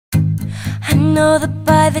know that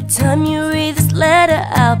by the time you read this letter,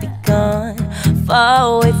 I'll be gone,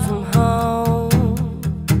 far away from home,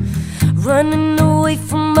 running away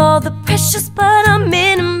from all the pressures, but I'm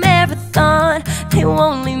in a marathon. They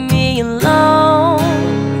won't leave me alone.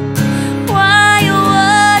 Why,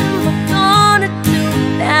 what am I gonna do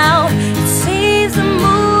now? It seems I'm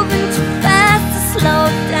moving too fast to slow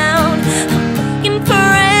down. I'm looking for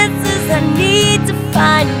answers, I need to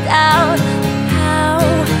find out.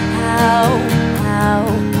 How?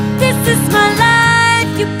 This is my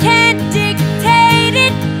life, you can't dictate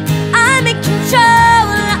it. I'm in control,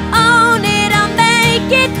 I own it, I'll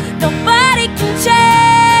make it. Nobody can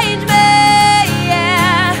change me,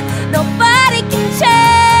 yeah. Nobody can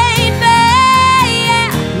change me, yeah.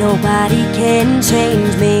 Nobody can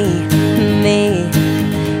change me.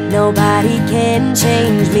 Nobody can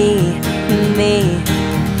change me.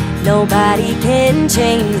 Nobody can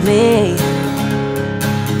change me.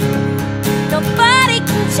 Nobody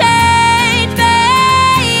can change me,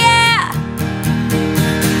 yeah.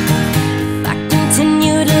 If I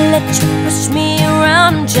continue to let you push me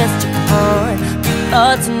around, I'm just a pawn, your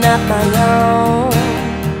thoughts are not my own.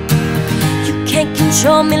 You can't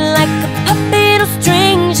control me like a puppet or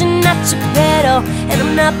strings. You're not Geppetto, and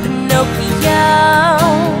I'm not Pinocchio.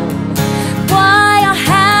 Why or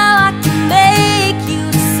how I can make you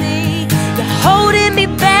see you're holding me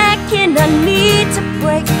back and I need to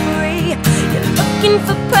break free. You're looking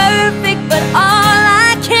for perfect, but all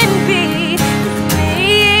I can be is me.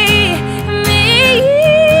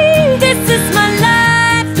 This is my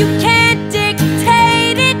life, you can't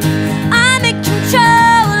dictate it. I'm in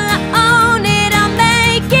control, I own it, I'll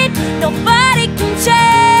make it. Nobody can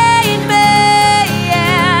change me,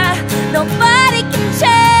 yeah. Nobody can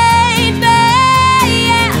change me,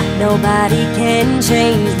 yeah. Nobody can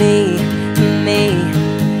change me.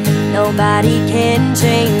 Nobody can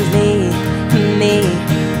change me.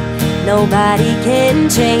 Nobody can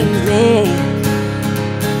change me.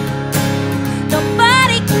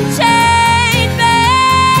 Nobody can change me,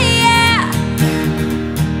 yeah.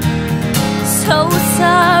 So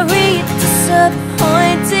sorry,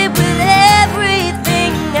 disappointed with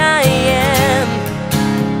everything I am.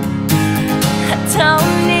 I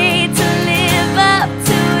don't need to live up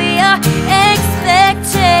to your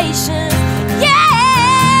expectations.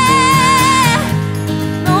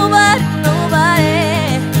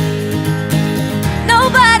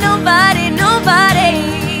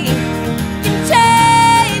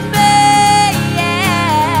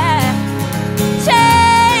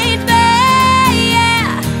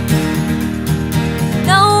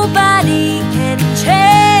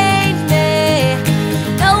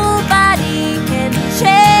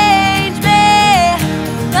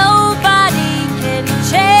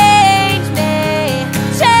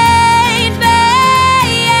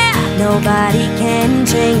 Nobody can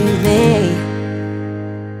change me.